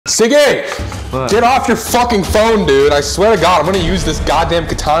Seiki! Get off your fucking phone, dude. I swear to God, I'm gonna use this goddamn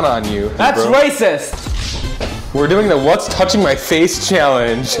katana on you. That's racist. We're doing the What's Touching My Face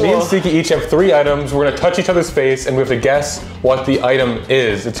challenge. Me and Seiki each have 3 items. We're gonna touch each other's face and we have to guess what the item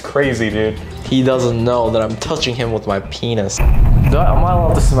is. It's crazy, dude. He doesn't know that I'm touching him with my penis. Am I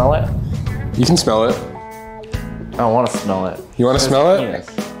allowed to smell it? You can smell it. I don't want to smell it. You want to smell it? Penis.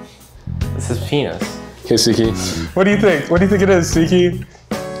 This is penis. Okay, Seiki. What do you think? What do you think it is, Seiki?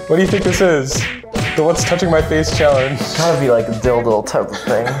 What do you think this is? The What's Touching My Face challenge. It's gotta be like a dildo type of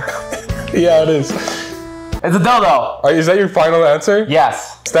thing. Yeah, it is. It's a dildo. Is that your final answer?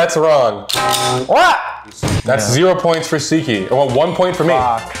 Yes. That's wrong. What? That's 0 points for Seiki. Well, 1 point for me.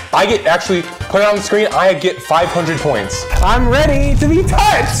 Fuck. I get, actually, put it on the screen, I get 500 points. I'm ready to be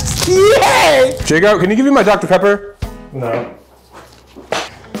touched. Yay! Jago, can you give me my Dr. Pepper? No.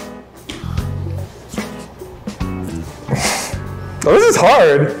 Oh, this is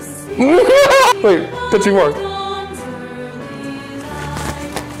hard. Wait, touching more.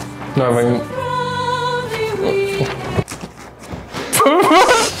 No, I mean...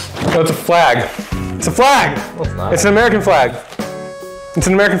 No, it's a flag. It's a flag. No, it's not. It's an American flag. It's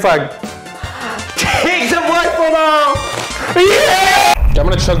an American flag. Take the blindfold off! Yeah! I'm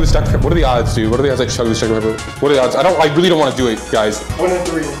gonna chug this Dr. Pepper. What are the odds, dude? What are the odds I chug this Dr. Pepper? What are the odds? I really don't want to do it, guys. 1 and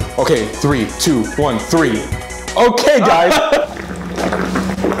 3. Okay, 3, 2, 1, 3. Okay, guys.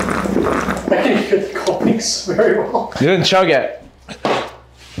 I can hear the coldness very well. You didn't chug it.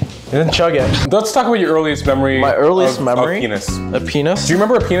 You didn't chug it. Let's talk about your earliest memory. My earliest of memory? penis. A penis? Do you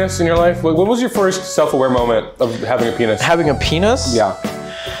remember a penis in your life? What was your first self-aware moment of having a penis? Having a penis? Yeah.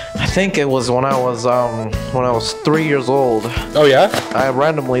 I think it was when I was 3 years old. Oh yeah? I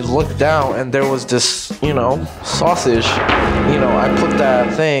randomly looked down and there was this, you know, sausage. You know, I put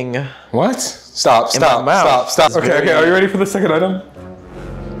that thing. What? Stop, In my mouth. stop. It's Okay, very- are you ready for the second item?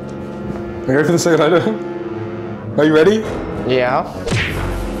 Are you ready for the second item? Are you ready? Yeah.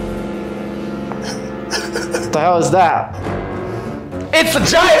 What the hell is that? It's a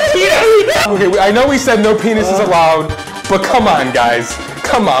giant penis! Okay, I know we said no penis is allowed, but come on, guys.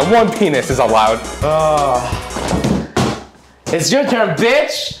 Come on, 1 penis is allowed. It's your turn,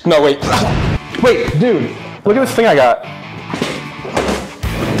 bitch! No, wait. Wait, dude. Look at this thing I got.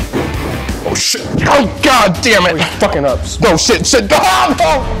 Oh, shit. Oh, God damn it. Oh, fucking up. No, shit. Oh,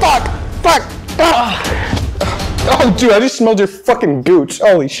 fuck. Oh, dude, I just smelled your fucking gooch.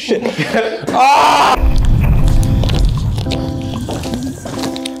 Holy shit.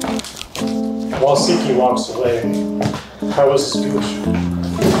 While Seiki walks away, how was his gooch?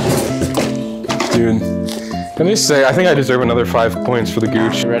 Dude, can I just say, I think I deserve another 5 points for the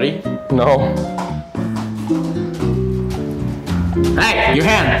gooch. You ready? No. Hey, your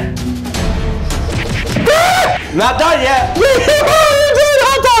hand! Not done yet!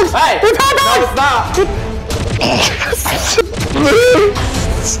 Hot dogs! Hey! It's hot No, dogs!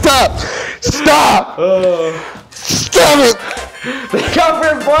 Stop! Stop! Stop it! The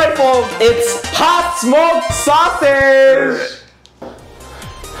cover blindfold, it's hot smoked sausage!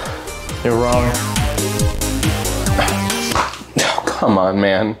 You're wrong. Oh, come on,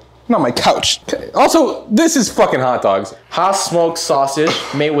 man. Not my couch. Also, this is fucking hot dogs. Hot smoked sausage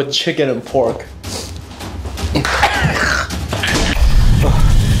made with chicken and pork.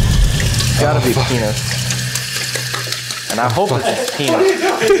 Gotta be penis. And I hope it's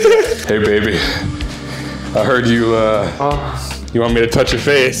penis. Hey, baby. I heard you, you want me to touch your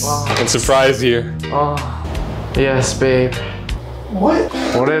face and surprise you. Oh, yes, babe. What?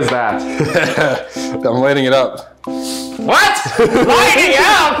 What is that? I'm lighting it up. What? Lighting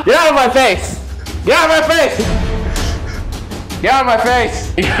out! Get out of my face! Get out of my face! Get out of my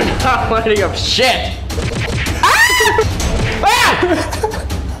face! You're not lighting up shit! Ah!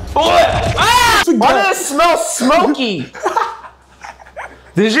 Ah! Why does it smell smoky?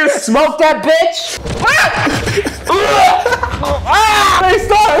 Did you smoke that bitch? Ah! Hey,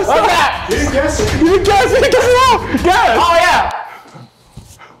 stop! What's that? You didn't guess it. You guess it! Guess it all! Guess! Oh yeah!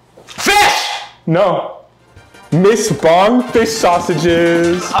 Fish! No. Miss Bong fish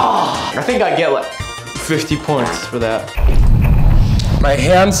sausages. Oh, I think I get like 50 points for that. My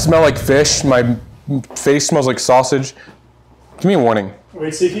hands smell like fish. My face smells like sausage. Give me a warning.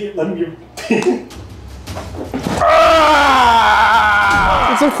 Wait, Seiki, let me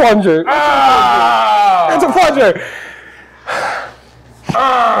It's a plunger. It's a plunger.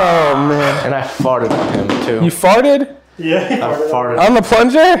 Oh man. And I farted on him too. You farted? Yeah. I farted. On the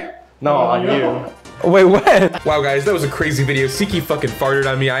plunger? No, on you. Wait, when? Wow, guys, that was a crazy video. Seiki fucking farted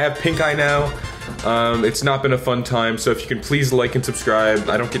on me. I have pink eye now. It's not been a fun time, so if you can please like and subscribe.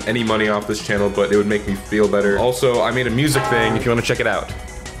 I don't get any money off this channel, but it would make me feel better. Also, I made a music thing if you want to check it out.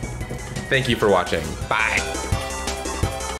 Thank you for watching. Bye.